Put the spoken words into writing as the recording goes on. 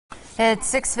It's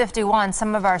 6:51.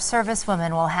 Some of our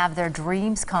servicewomen will have their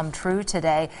dreams come true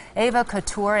today. Ava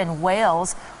Couture in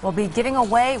Wales will be giving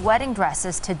away wedding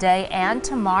dresses today and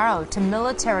tomorrow to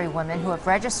military women who have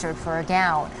registered for a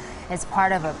gown. It's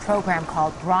part of a program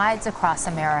called Brides Across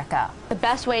America. The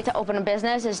best way to open a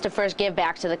business is to first give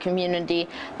back to the community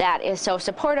that is so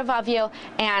supportive of you,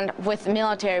 and with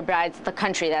military brides, the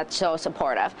country that's so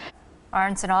supportive.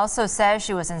 Arnson also says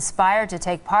she was inspired to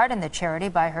take part in the charity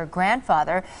by her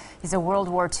grandfather. He's a World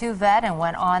War II vet and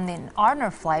went on the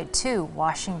honor flight to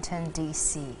Washington,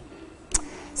 D.C.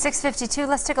 6:52.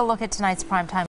 Let's take a look at tonight's primetime.